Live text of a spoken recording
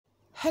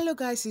Hello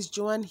guys, it's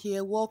Joanne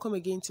here. Welcome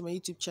again to my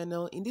YouTube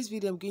channel. In this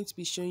video, I'm going to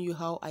be showing you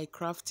how I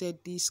crafted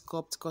this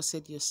cupped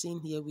corset you're seeing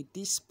here with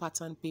this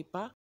pattern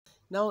paper.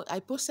 Now, I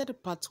posted a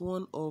part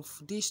 1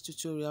 of this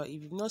tutorial.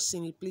 If you've not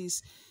seen it,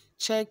 please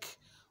check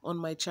on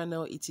my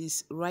channel. It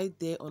is right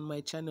there on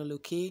my channel,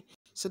 okay?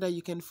 So that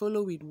you can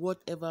follow with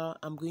whatever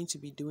I'm going to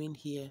be doing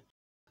here.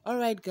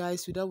 Alright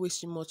guys, without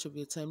wasting much of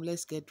your time,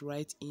 let's get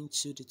right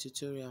into the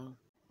tutorial.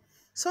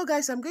 So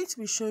guys, I'm going to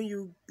be showing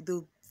you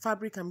the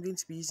fabric I'm going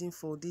to be using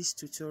for this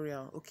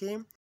tutorial, okay?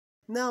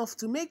 Now,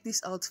 to make this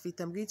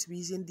outfit, I'm going to be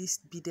using this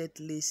beaded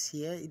lace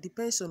here. It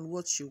depends on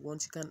what you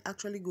want. You can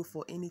actually go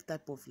for any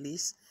type of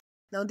lace.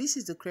 Now, this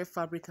is the crepe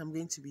fabric I'm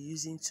going to be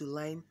using to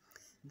line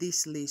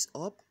this lace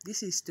up.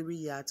 This is 3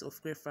 yards of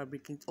crepe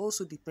fabric. It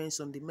also depends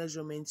on the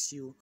measurements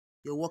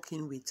you're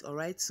working with, all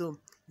right? So,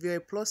 if you're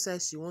a plus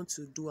size, you want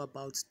to do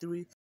about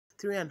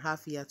 3.5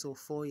 yards or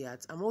 4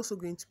 yards. I'm also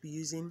going to be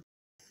using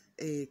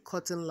a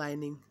cotton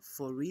lining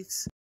for it.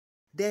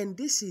 Then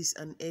this is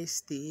an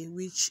stay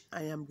which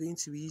I am going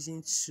to be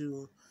using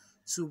to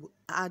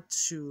add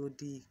to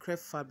the crepe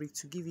fabric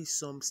to give it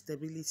some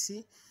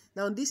stability.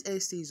 Now this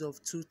stay is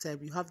of 2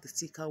 types. You have the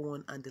thicker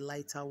one and the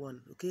lighter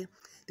one, okay?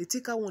 The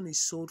thicker one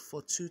is sold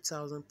for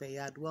 2,000 per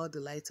yard, while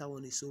the lighter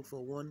one is sold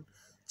for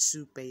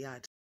 1,200 per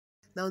yard.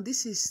 Now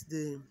this is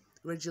the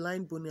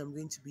Regiline boning I'm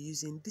going to be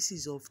using. This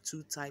is of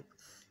 2 types.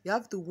 You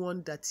have the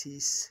one that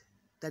is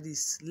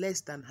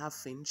less than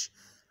 ½ inch,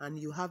 and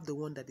you have the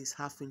one that is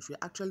 ½ inch. We're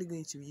actually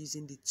going to be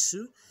using the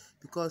 2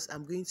 because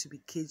I'm going to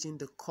be caging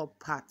the cup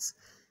part.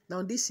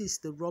 Now this is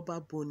the rubber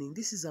boning.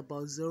 This is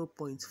about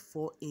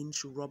 0.4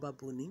 inch rubber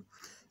boning.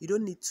 You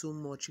don't need too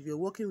much. If you're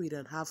working with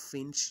an ½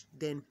 inch,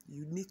 then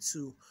you need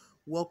to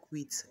work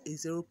with a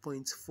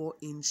 0.4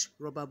 inch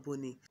rubber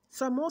boning.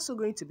 So I'm also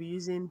going to be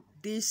using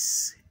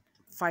this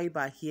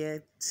fiber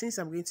here since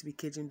I'm going to be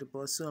caging the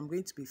bust. So I'm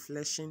going to be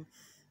fleshing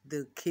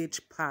the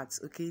cage part,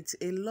 okay? It's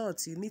a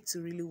lot. You need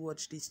to really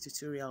watch this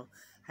tutorial.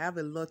 I have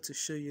a lot to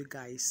show you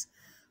guys.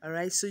 All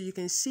right, so you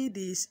can see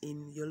this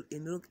in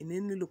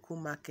any local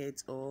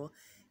market or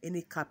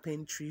any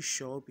carpentry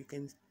shop. You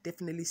can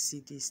definitely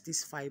see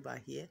this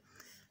fiber here.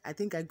 I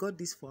think I got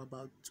this for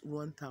about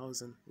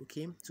 1,000,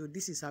 okay? So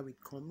this is how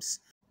it comes.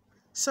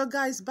 So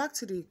guys, back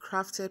to the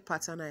crafted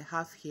pattern I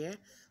have here.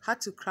 Had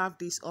to craft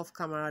this off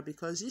camera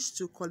because it's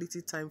too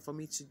quality time for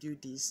me to do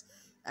this.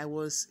 I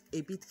was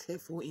a bit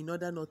careful in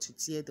order not to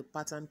tear the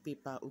pattern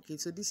paper, okay?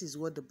 So this is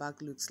what the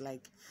back looks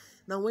like.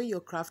 Now when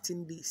you're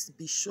crafting this,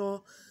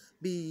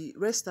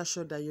 rest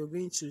assured that you're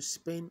going to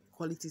spend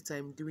quality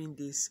time doing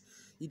this.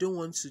 You don't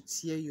want to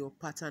tear your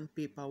pattern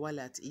paper while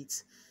at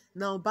it.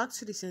 Now back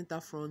to the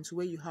center front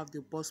where you have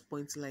the bust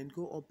point line,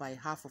 go up by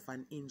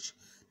 ½ inch.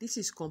 This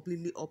is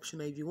completely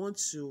optional. If you want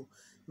to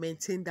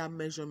maintain that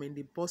measurement,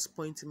 the bust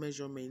point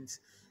measurement,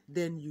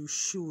 then you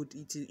should.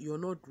 You're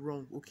not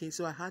wrong, okay?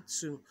 So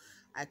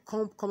I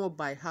come up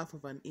by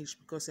 ½ inch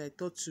because I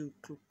thought to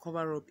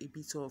cover up a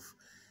bit of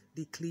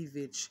the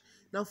cleavage.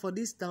 Now for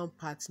this down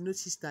part,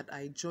 notice that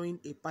I joined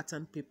a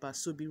pattern paper.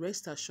 So be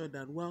rest assured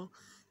that while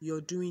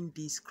you're doing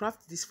this,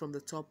 craft this from the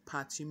top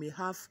part. You may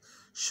have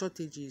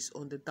shortages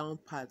on the down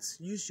parts.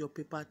 Use your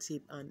paper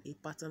tape and a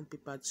pattern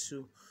paper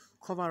to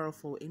cover up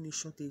for any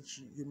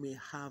shortage you may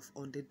have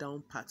on the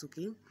down part,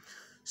 okay?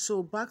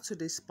 So back to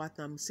this part,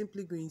 I'm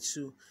simply going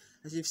to,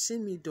 as you've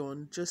seen me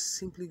done, just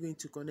simply going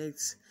to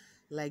connect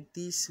like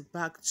this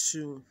back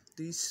to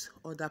this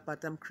other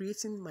part. I'm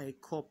creating my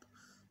cup,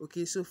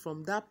 okay? So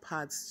from that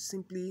part,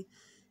 simply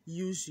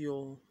use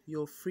your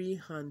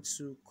free hand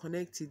to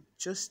connect it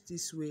just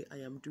this way I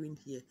am doing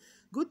here.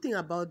 Good thing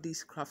about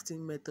this crafting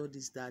method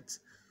is that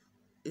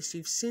if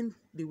you've seen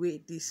the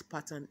way this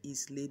pattern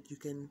is laid, you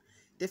can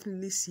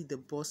definitely see the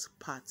bust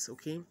parts,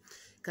 okay? You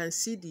can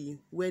see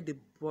where the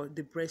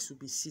breast will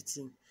be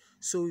sitting.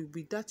 So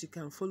with that, you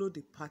can follow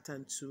the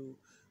pattern to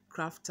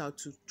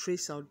to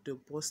trace out the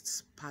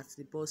bust part,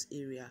 the bust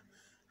area.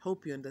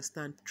 Hope you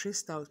understand.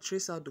 Trace out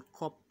the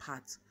cup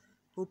part.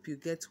 Hope you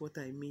get what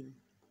I mean.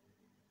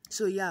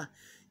 So yeah,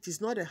 it is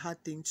not a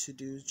hard thing to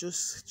do.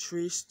 Just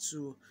trace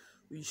to,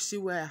 you see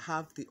where I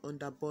have the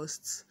under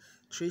bust,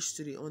 trace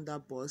to the under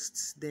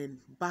bust, then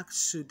back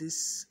to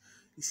this.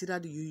 You see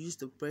that you use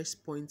the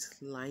breast point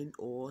line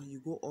or you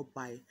go up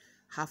by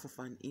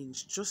 ½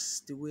 inch,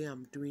 just the way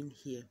I'm doing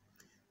here,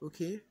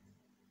 okay?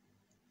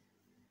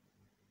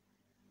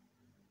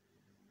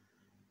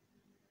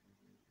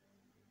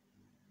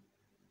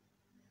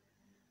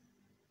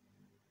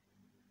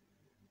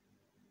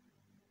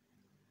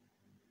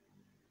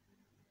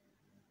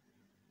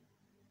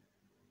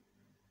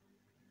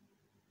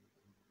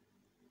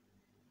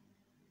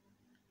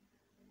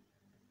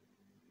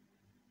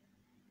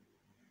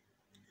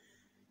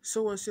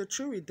 So once you're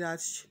through with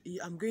that,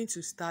 I'm going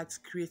to start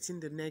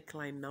creating the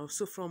neckline now.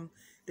 So from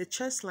the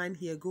chest line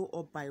here, go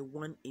up by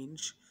 1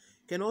 inch.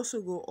 You can also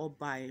go up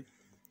by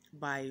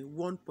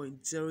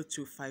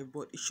 1.025,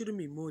 but it shouldn't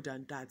be more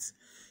than that.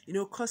 You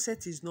know,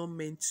 corset is not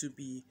meant to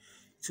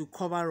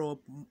cover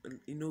up,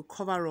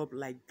 cover up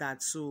like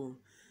that. So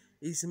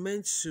is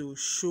meant to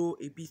show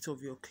a bit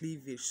of your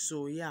cleavage.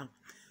 So yeah,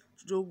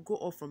 don't go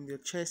off from your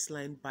chest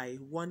line by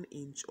 1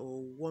 inch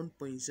or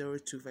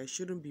 1.025. It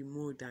shouldn't be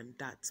more than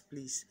that,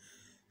 please.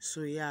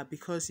 So yeah,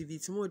 because if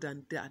it's more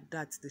than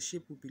that, the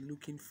shape will be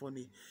looking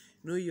funny.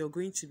 You're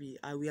going to be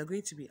we are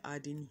going to be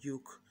adding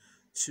yoke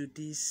to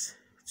this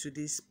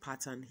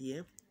pattern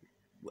here.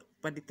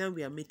 By the time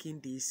we are making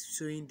this,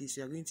 sewing this,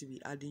 we are going to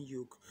be adding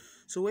yoke.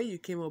 So when you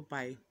came up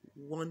by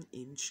 1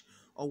 inch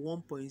or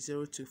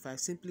 1.025,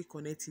 simply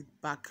connect it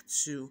back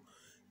to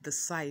the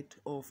side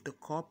of the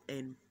cup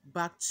and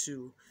back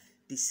to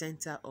the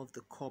center of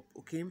the cup,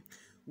 okay,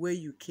 where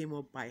you came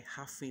up by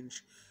 ½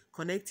 inch.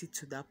 Connect it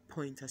to that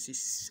point as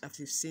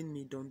you've seen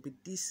me done.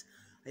 With this,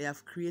 I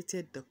have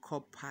created the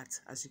cup part,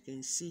 as you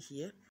can see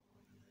here.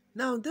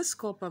 Now this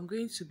cup, I'm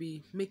going to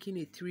be making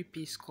a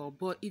 3-piece cup,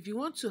 but if you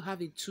want to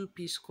have a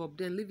 2-piece cup,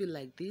 then leave it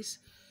like this.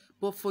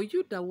 But for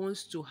you that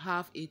wants to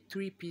have a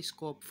 3-piece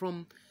cup,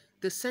 from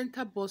the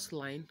center bust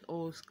line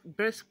or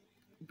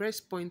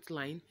breast point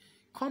line,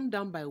 come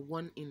down by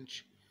 1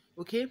 inch,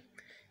 okay,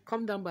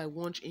 come down by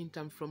 1 inch,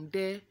 and from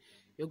there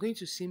you're going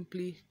to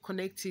simply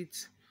connect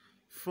it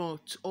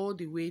front all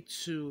the way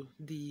to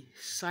the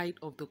side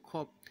of the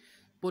cup.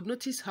 But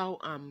notice how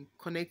I'm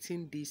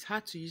connecting this. I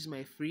had to use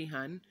my free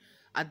hand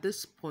at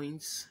this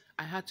point.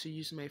 I had to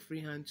use my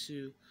free hand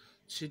to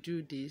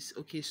do this.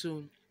 Okay,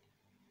 so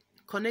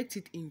connect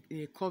it in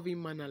a curving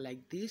manner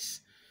like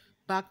this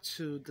back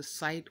to the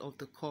side of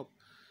the cup.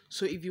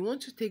 So if you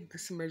want to take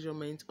this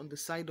measurement on the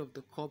side of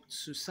the cup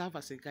to serve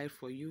as a guide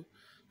for you,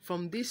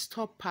 from this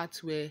top part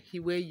where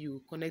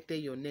you connected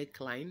your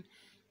neckline,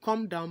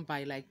 come down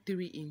by like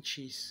 3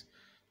 inches,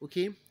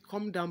 okay,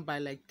 come down by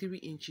like 3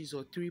 inches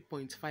or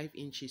 3.5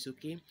 inches,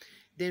 okay.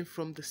 Then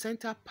from the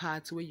center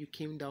part where you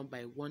came down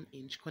by 1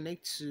 inch,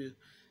 connect to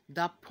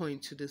that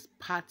point, to this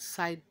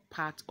side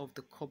part of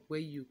the cup where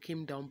you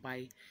came down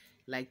by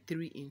like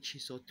 3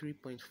 inches or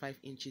 3.5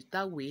 inches.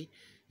 That way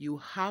you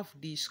have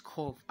this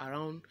curve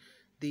around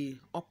the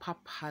upper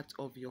part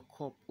of your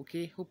cup,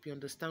 okay. Hope you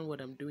understand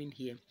what I'm doing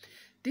here.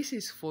 This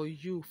is for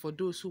you, for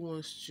those who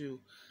wants to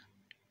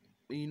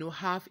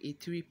have a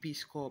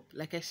 3-piece cup.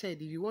 Like I said,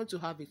 if you want to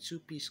have a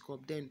 2-piece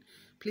cup, then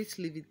please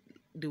leave it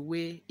the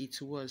way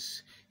it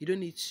was. You don't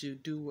need to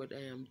do what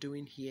I am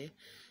doing here.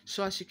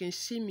 So as you can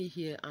see me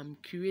here, I'm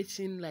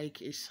creating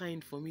like a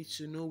sign for me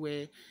to know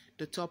where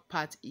the top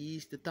part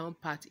is, the down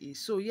part is.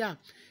 So yeah,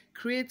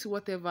 create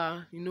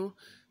whatever,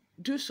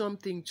 do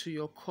something to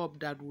your cup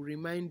that will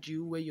remind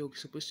you where you're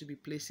supposed to be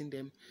placing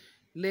them.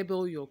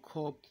 Label your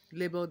cup,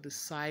 label the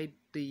side,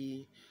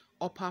 the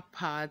upper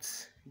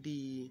parts,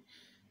 the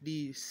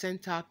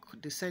center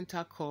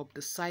cup,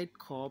 the side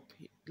cup.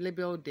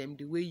 Label them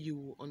the way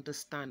you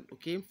understand,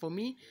 okay. For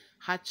me,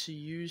 had to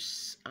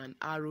use an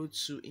arrow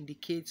to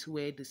indicate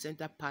where the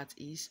center part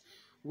is,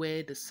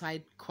 where the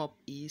side cup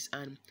is,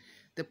 and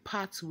the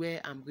parts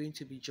where I'm going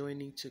to be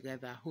joining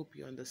together. Hope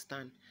you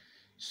understand.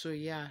 So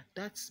yeah,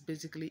 that's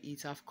basically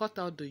it. I've cut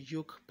out the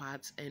yoke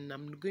part, and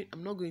I'm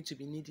not going to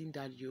be needing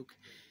that yoke.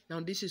 Now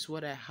this is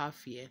what I have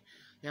here.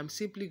 I'm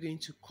simply going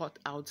to cut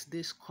out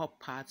this cup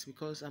part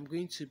because I'm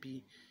going to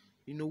be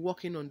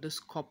working on this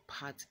cup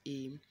part.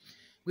 I'm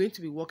going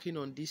to be working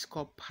on this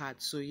cup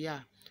part. So yeah,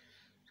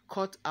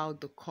 cut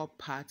out the cup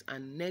part,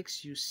 and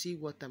next you see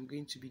what I'm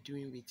going to be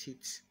doing with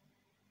it.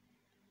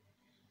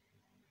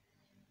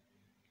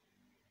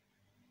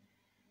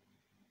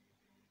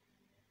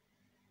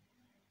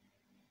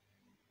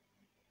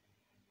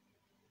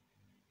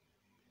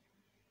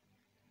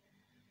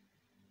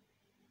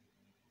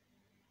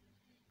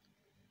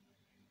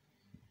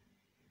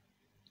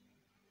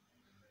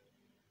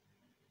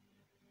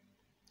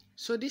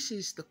 So this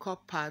is the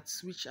cup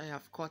parts which I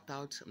have cut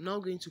out. I'm now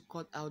going to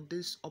cut out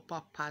this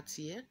upper part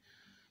here,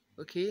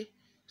 okay.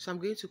 So I'm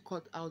going to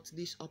cut out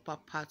this upper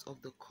part of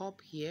the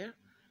cup here.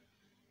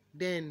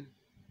 Then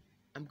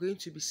I'm going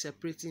to be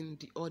separating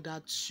the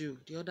other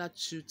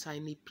two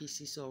tiny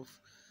pieces of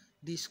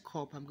this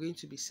cup. I'm going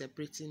to be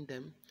separating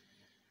them.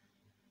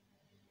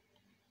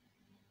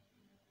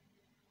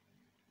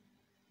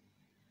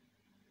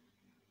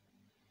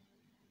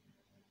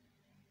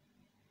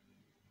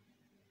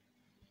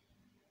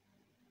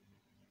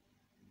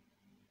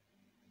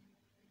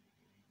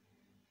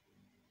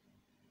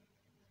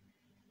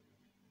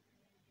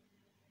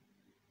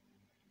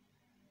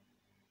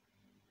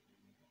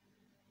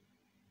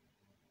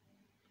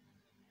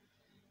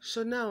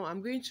 So now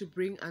I'm going to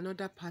bring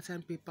another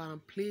pattern paper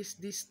and place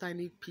these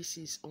tiny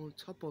pieces on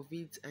top of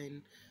it,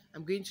 and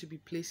I'm going to be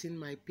placing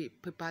my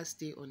paper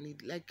stay on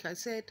it. Like I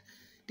said,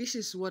 this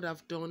is what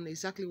I've done,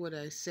 exactly what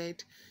I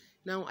said.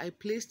 Now I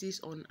place this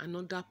on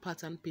another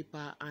pattern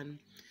paper, and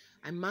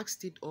I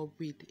maxed it up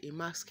with a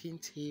masking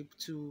tape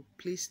to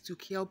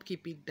help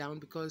keep it down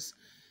because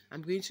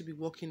I'm going to be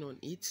working on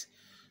it.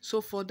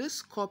 So for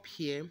this cup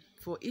here,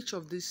 for each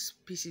of these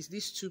pieces,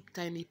 these two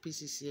tiny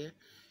pieces here,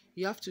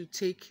 you have to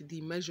take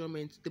the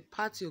measurement, the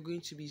part you're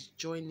going to be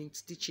joining,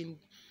 stitching,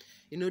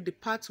 the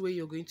part where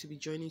you're going to be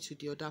joining to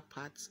the other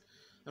parts.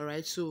 All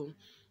right, so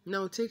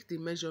now take the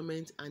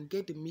measurement and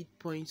get the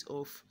midpoint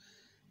of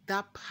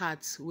that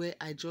part where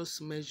I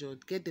just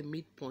measured, get the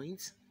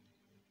midpoint.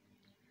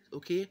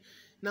 Okay,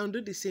 now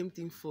do the same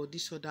thing for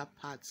this other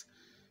part.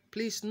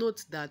 Please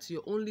note that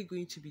you're only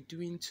going to be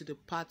doing to the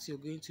parts you're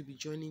going to be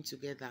joining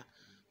together.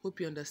 Hope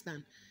you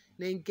understand.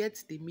 Then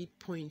get the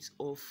midpoint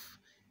of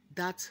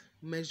that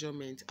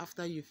measurement.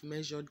 After you've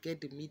measured,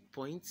 get the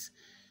midpoint.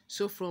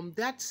 So from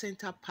that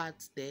center part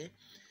there,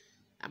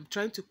 I'm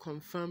trying to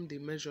confirm the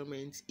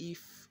measurement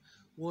if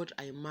what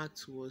I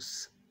marked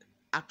was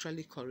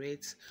actually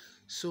correct.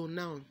 So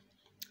now,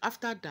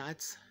 after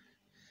that,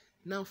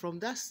 now from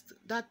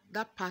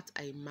that part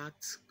I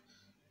marked,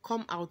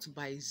 come out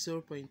by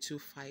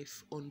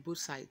 0.25 on both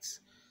sides.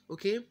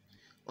 Okay,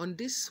 on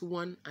this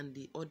one and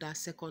the other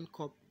second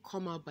cup,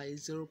 come out by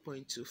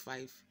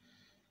 0.25.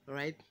 all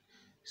right.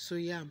 So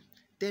yeah,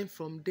 then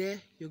from there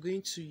you're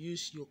going to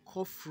use your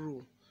cuff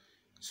rule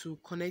to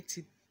connect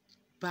it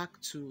back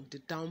to the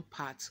down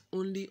part,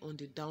 only on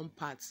the down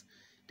part.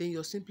 Then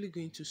you're simply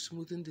going to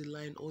smoothen the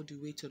line all the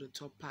way to the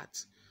top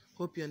part.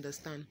 Hope you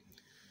understand.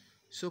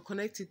 So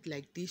connect it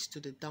like this to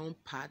the down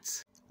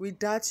part. With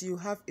that, you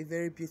have a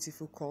very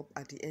beautiful cup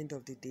at the end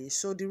of the day.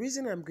 So the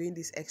reason I'm going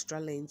this extra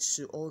length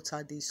to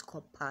alter this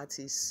cup part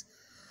is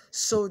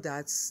so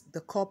that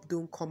the cup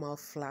don't come out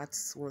flat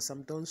once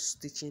I'm done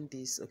stitching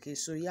this. Okay,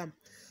 so yeah,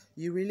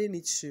 you really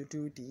need to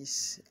do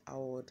this. I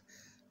would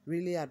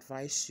really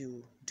advise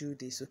you do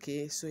this.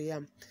 Okay, so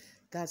yeah,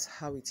 that's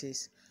how it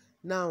is.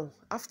 Now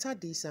after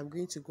this, I'm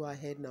going to go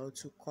ahead now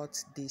to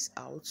cut this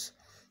out.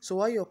 So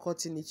while you're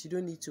cutting it, you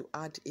don't need to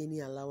add any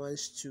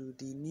allowance to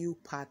the new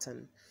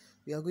pattern.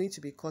 We are going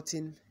to be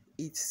cutting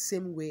it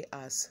same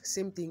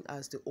thing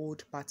as the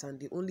old pattern.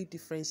 The only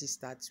difference is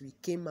that we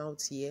came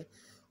out here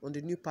on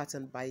the new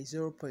pattern by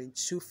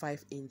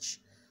 0.25 inch.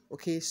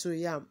 Okay, so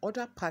yeah,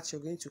 other parts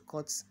you're going to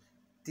cut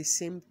the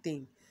same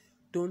thing.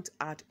 Don't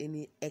add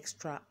any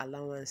extra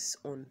allowance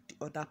on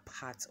the other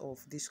part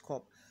of this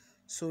cup.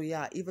 So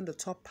yeah, even the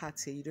top part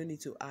here, you don't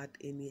need to add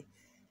any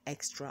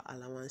extra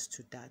allowance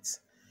to that.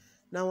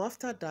 Now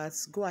after that,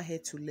 go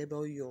ahead to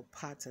label your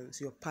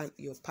patterns, your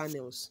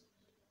panels.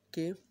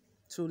 Okay,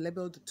 so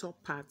label the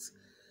top part,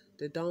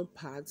 the down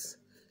parts,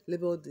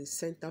 label the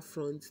center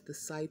front, the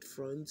side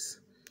fronts.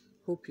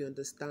 Hope you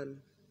understand.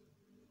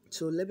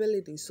 So label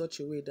it in such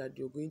a way that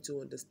you're going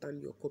to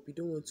understand your cup. You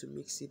don't want to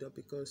mix it up,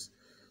 because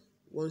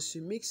once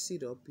you mix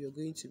it up, you're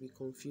going to be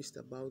confused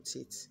about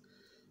it.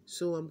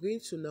 So I'm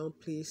going to now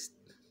place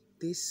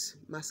this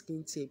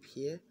masking tape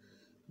here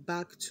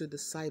back to the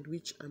side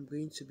which I'm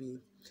going to be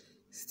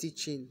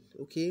stitching.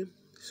 Okay,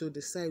 so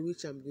the side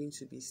which I'm going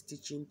to be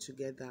stitching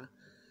together,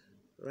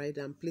 right?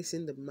 I'm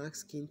placing the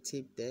masking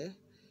tape there.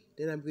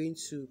 Then I'm going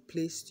to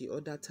place the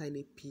other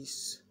tiny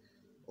piece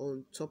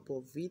on top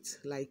of it.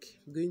 Like,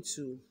 I'm going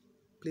to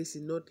place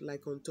it not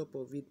like on top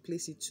of it,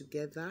 place it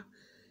together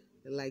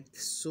like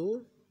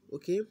so.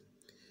 Okay,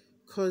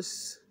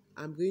 because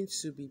I'm going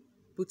to be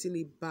putting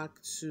it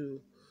back to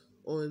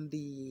on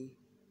the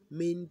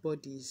main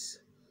bodies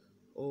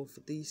of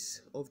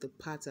the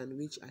pattern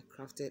which I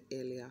crafted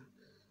earlier.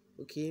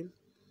 Okay,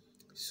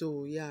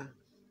 so yeah,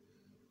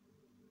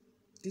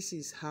 this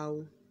is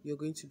how you're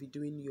going to be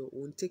doing your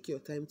own. Take your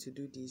time to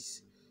do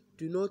this.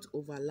 Do not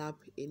overlap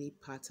any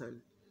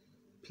pattern.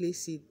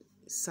 Place it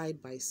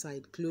side by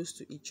side, close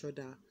to each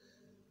other,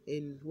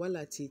 and while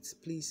at it,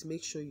 please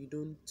make sure you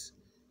don't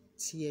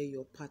tear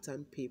your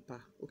pattern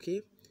paper.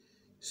 Okay,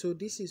 so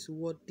this is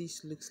what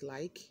this looks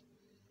like.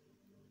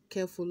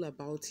 Careful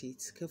about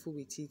it, careful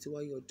with it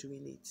while you're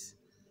doing it.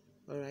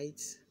 All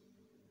right.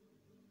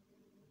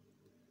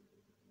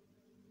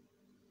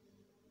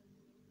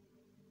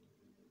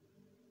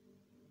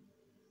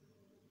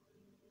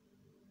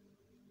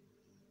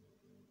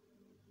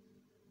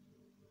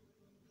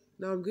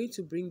 Now I'm going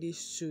to bring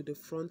this to the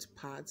front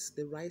parts,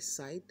 the right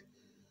side.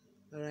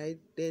 All right,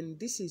 then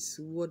this is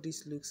what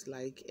this looks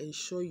like.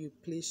 Ensure you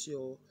place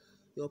your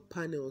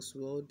panels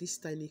well. This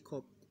tiny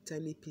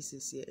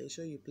pieces here,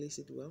 ensure you place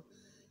it well.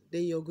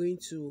 Then you're going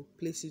to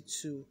place it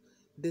to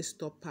this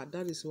top part.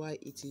 That is why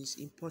it is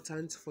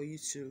important for you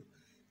to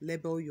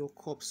label your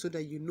cup so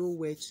that you know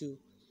where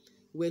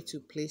to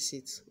place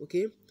it.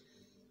 Okay,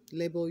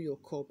 label your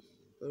cup.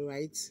 All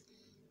right,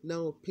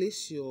 now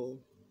place your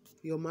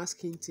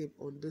masking tape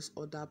on this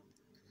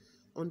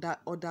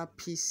other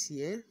piece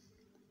here,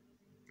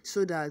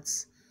 so that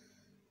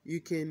you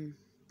can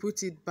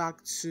put it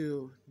back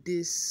to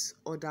this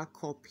other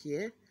cup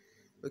here.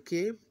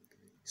 Okay,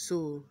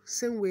 so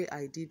same way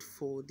I did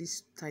for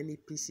these tiny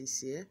pieces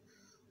here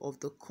of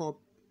the cup,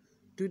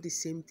 do the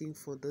same thing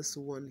for this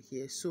one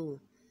here. So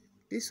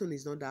this one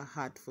is not that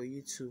hard for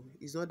you to,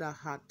 it's not that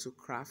hard to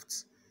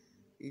craft.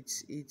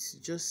 It's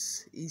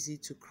just easy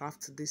to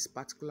craft this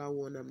particular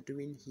one I'm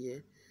doing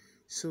here.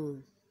 So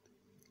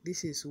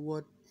this is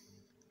what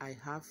I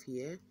have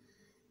here.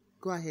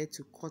 Go ahead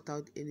to cut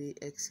out any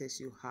excess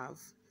you have.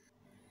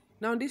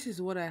 Now this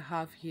is what I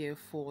have here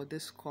for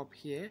this cup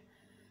here.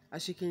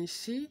 As you can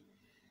see,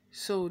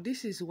 so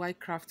this is why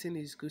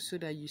crafting is good, so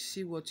that you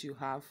see what you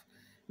have.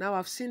 Now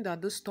I've seen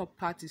that this top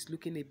part is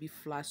looking a bit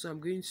flat, so I'm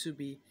going to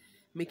be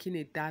making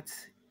it that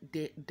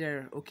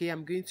there. Okay,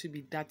 I'm going to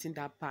be darting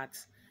that part,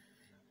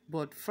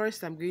 but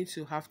first I'm going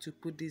to have to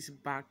put this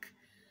back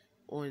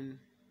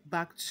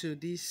to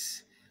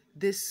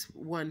this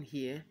one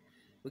here.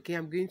 Okay,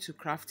 I'm going to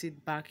craft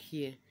it back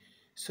here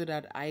so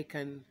that I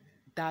can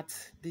dart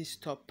this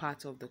top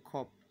part of the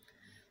cup.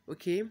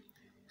 Okay,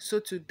 so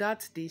to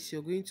dart this,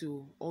 you're going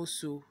to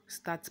also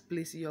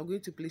you're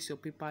going to place your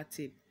paper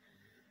tape.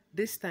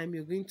 This time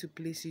you're going to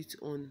place it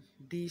on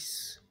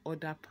this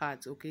other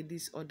part, okay,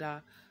 this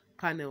other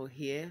panel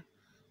here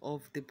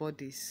of the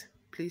bodies.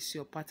 Place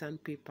your pattern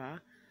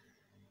paper.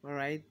 All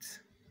right,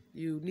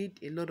 you need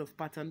a lot of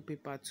pattern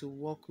paper to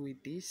work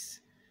with this.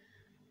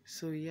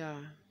 So yeah,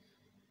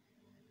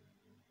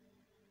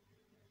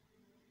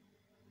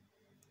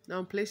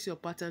 now place your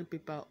pattern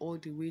paper all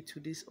the way to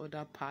this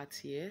other part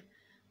here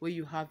where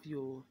you have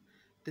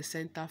the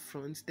center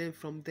front. Then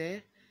from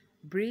there,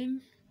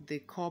 bring the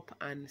cup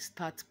and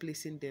start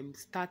placing them.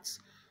 Start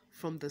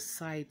from the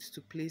side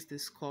to place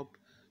this cup.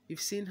 You've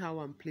seen how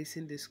I'm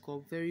placing this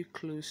cup very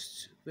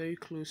close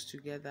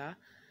together.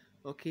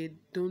 Okay,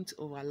 don't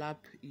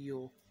overlap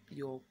your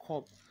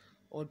cup,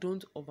 or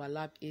don't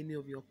overlap any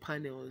of your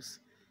panels.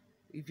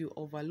 If you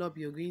overlap,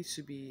 you're going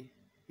to be,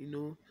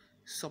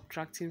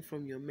 subtracting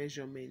from your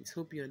measurements.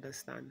 Hope you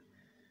understand.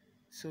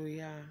 So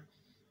yeah,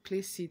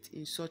 place it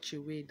in such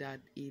a way that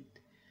it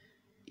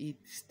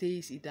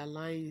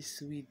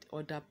aligns with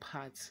other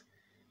parts.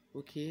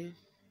 Okay,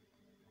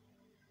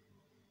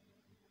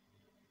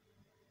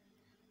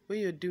 when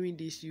you're doing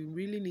this, you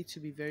really need to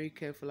be very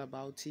careful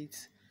about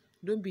it.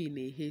 Don't be in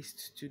a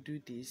haste to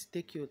do this.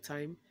 Take your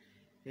time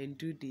and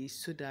do this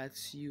so that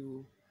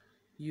you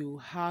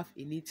have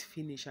a neat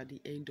finish at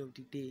the end of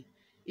the day.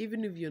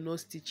 Even if you're not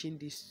stitching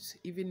this,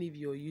 even if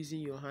you're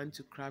using your hand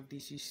to craft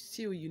this,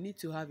 you need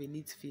to have a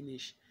neat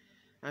finish.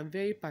 I'm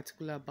very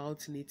particular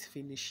about neat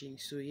finishing.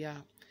 So yeah,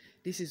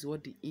 this is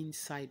what the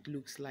inside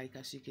looks like,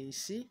 as you can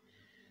see.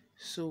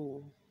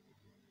 So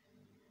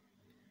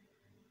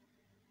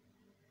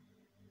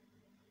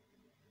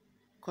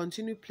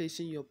continue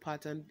placing your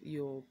pattern,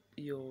 your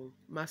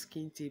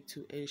masking tape,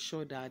 to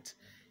ensure that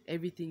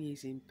everything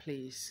is in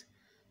place.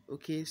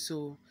 Okay,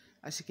 so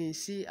as you can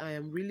see, I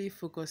am really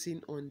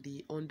focusing on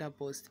the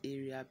underbust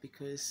area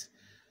because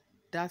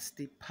that's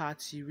the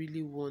part you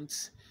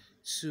want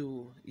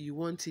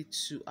it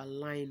to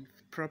align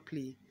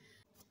properly.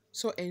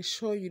 So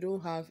ensure you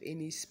don't have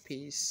any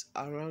space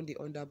around the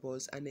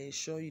underbust, and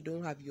ensure you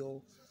don't have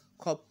your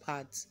cup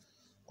parts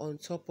on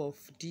top of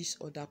these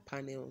other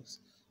panels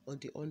on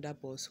the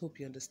underbust. Hope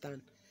you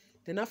understand.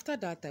 Then after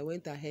that, I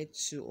went ahead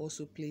to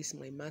also place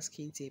my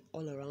masking tape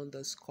all around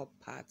the cup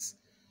parts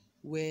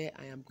where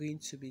I am going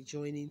to be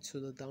joining to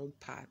the down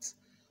part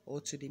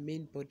or to the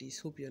main bodies.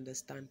 Hope you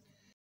understand.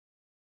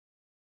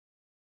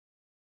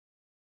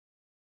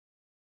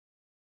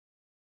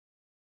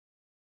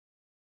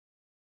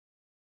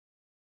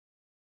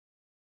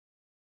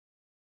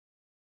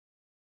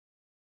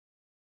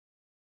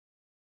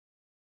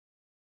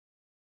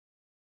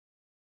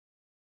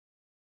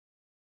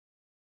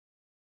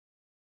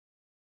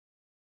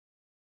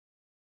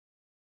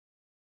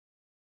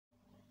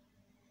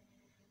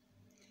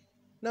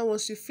 Now,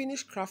 once you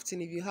finish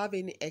crafting, if you have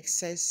any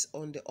excess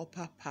on the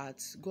upper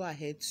part, go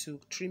ahead to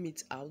trim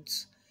it out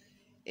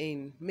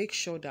and make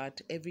sure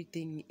that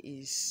everything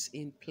is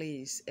in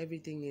place,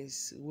 everything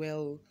is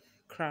well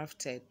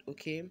crafted.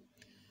 Okay,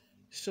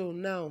 so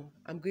now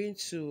I'm going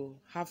to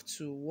have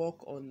to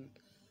work on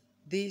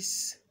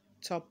this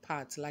top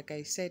part. Like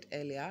I said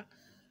earlier,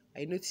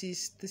 I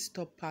noticed this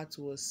top part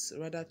was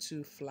rather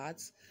too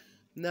flat.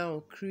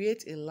 Now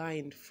create a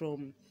line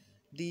from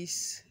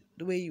this,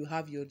 the way you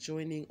have your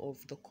joining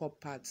of the cup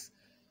parts,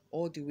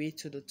 all the way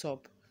to the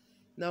top.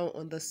 Now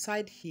on the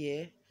side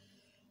here,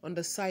 on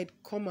the side,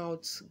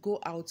 go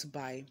out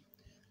by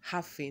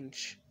half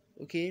inch.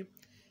 Okay,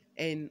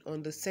 and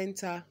on the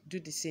center do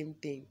the same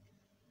thing,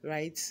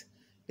 right?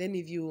 Then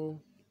if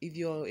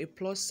you're a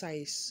plus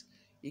size,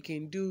 you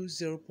can do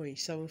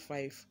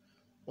 0.75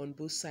 on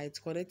both sides.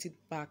 Connect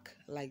it back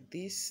like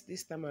this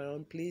time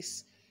around.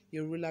 Place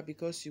your ruler,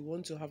 because you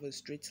want to have a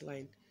straight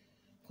line.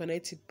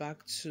 Connect it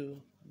back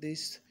to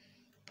this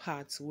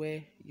part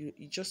where you've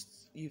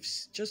just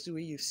the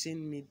way you've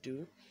seen me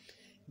do.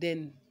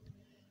 Then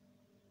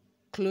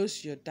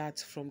close your dart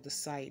from the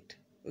side.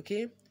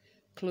 Okay,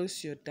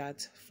 close your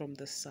dart from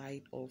the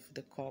side of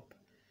the cup.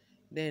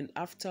 Then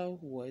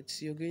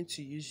afterwards, you're going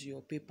to use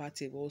your paper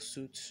tape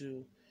also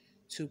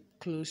to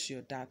close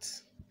your dart.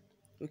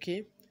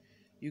 Okay,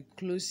 you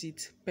close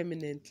it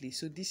permanently,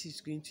 so this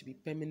is going to be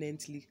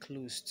permanently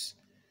closed.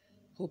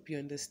 Hope you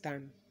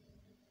understand.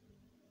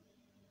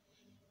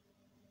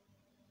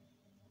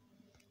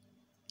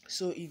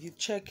 So if you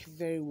check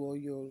very well,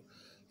 you're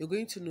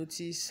going to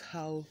notice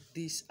how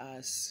this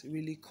has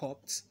really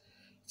cupped.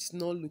 It's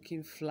not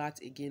looking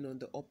flat again on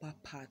the upper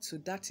part. So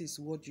that is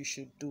what you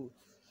should do.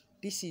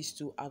 This is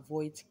to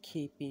avoid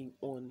caping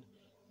on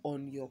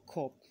your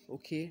cup.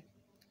 Okay,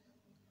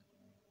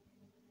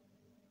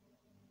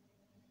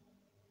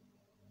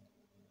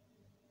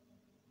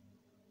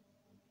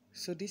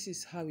 So this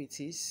is how it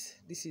is.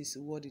 This is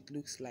what it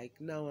looks like.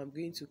 Now I'm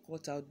going to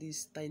cut out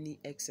this tiny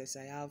excess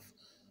I have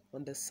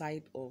on the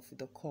side of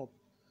the cup.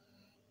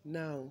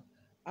 Now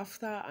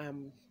after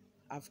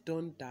I've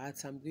done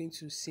that, I'm going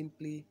to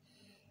simply,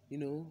 you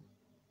know,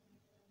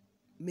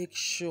 make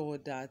sure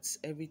that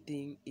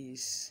everything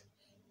is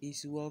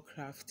well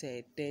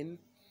crafted. Then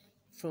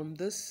from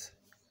this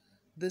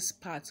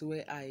part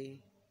where I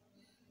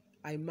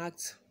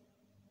marked,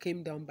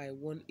 came down by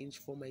 1 inch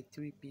for my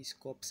 3-piece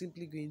cup,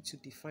 simply going to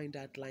define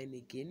that line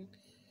again.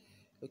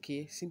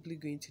 Okay, simply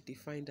going to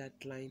define that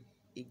line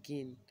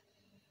again.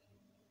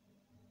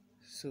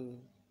 So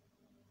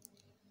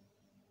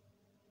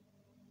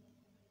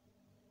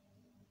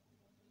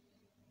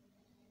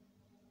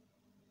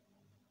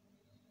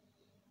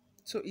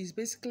it's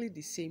basically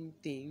the same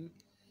thing.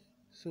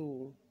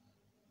 So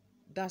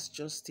that's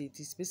just it.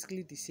 It's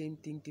basically the same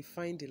thing.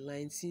 Define the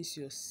line since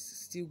you're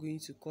still going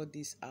to cut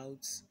this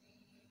out.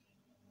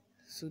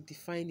 So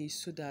define it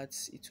so that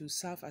it will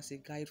serve as a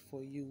guide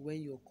for you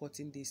when you're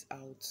cutting this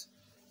out.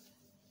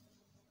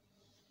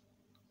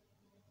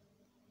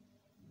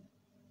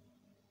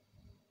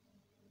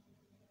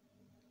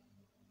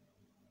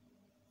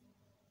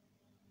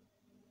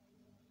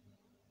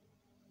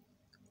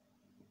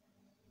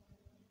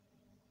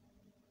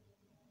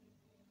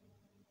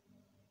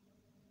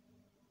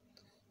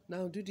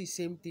 Now do the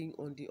same thing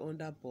on the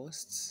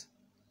underbusts.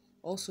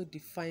 Also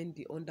define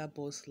the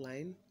underbust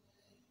line.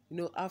 You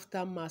know,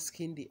 after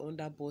masking the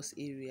underbust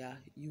area,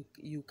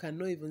 you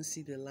cannot even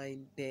see the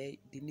line there,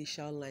 the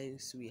initial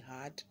lines we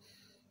had.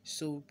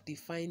 So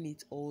define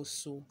it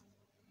also.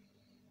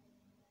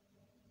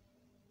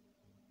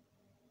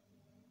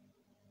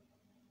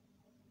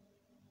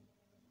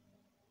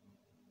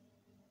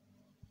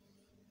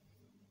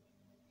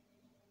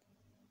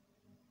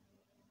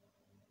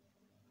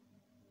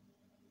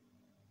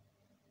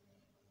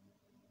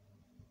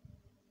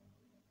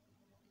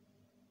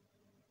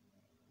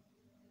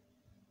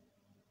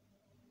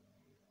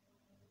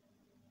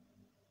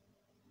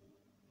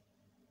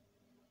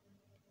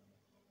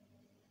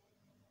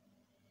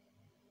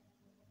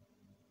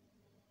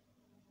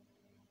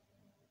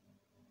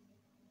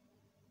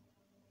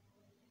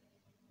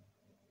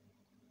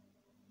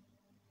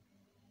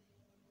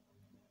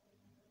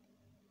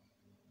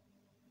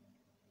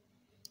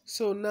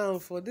 So now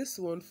for this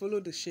one, follow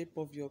the shape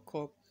of your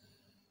cup.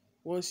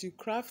 Once you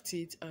craft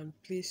it and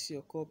place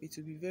your cup, it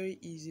will be very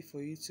easy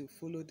for you to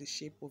follow the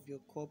shape of your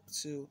cup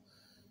to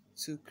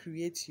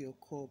create your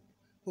cup.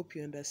 Hope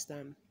you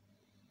understand.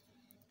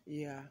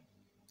 Yeah.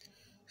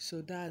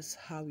 So that's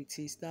how it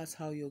is. That's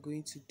how you're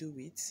going to do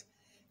it.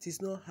 It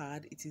is not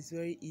hard. It is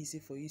very easy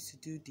for you to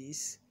do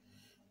this.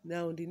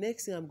 Now the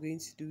next thing I'm going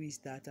to do is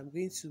that I'm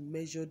going to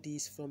measure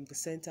this from the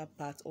center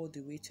part all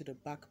the way to the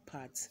back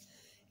part.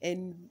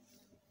 And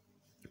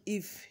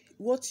if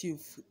what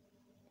you've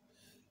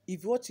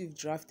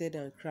drafted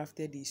and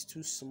crafted is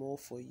too small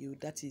for you,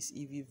 that is,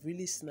 if you've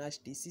really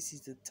snatched this is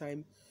the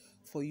time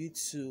for you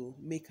to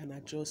make an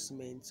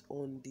adjustment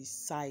on the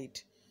side.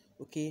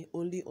 Okay,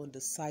 only on the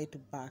side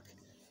back.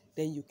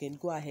 Then you can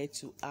go ahead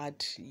to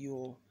add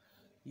your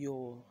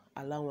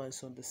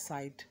allowance on the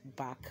side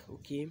back.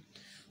 Okay,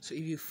 so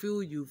if you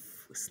feel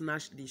you've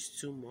snatched this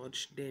too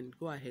much, then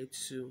go ahead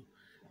to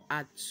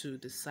add to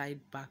the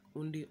side back,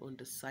 only on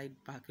the side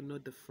back,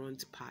 not the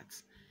front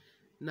part.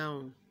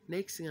 Now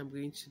next thing I'm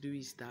going to do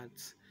is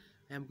that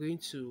I'm going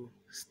to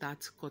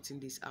start cutting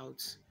this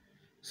out.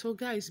 So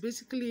guys,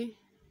 basically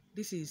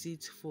this is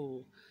it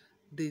for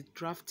the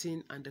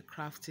drafting and the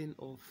crafting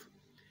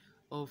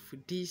of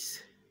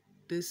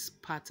this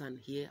pattern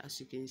here. As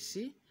you can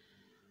see,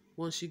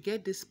 once you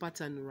get this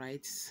pattern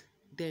right,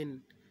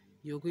 then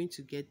you're going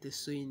to get the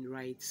sewing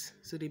right.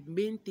 So the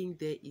main thing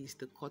there is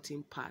the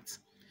cutting part.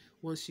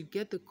 Once you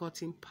get the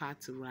cutting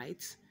part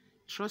right,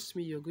 trust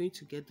me, you're going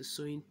to get the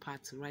sewing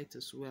part right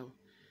as well.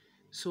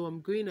 So I'm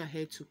going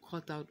ahead to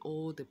cut out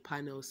all the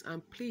panels,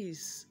 and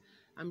please,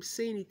 I'm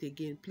saying it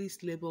again, please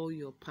label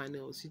your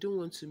panels. You don't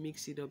want to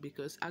mix it up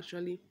because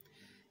actually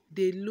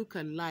they look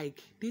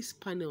alike. These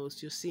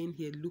panels you're seeing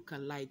here look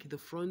alike. The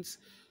fronts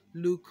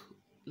look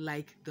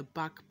like the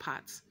back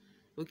parts.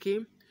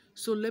 Okay,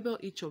 so label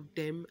each of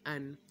them,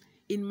 and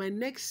in my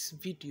next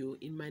video,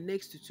 in my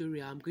next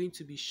tutorial, I'm going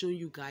to be showing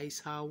you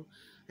guys how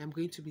I'm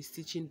going to be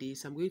stitching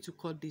this. I'm going to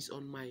cut this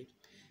on my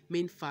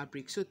main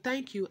fabric. So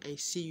thank you and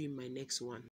see you in my next one.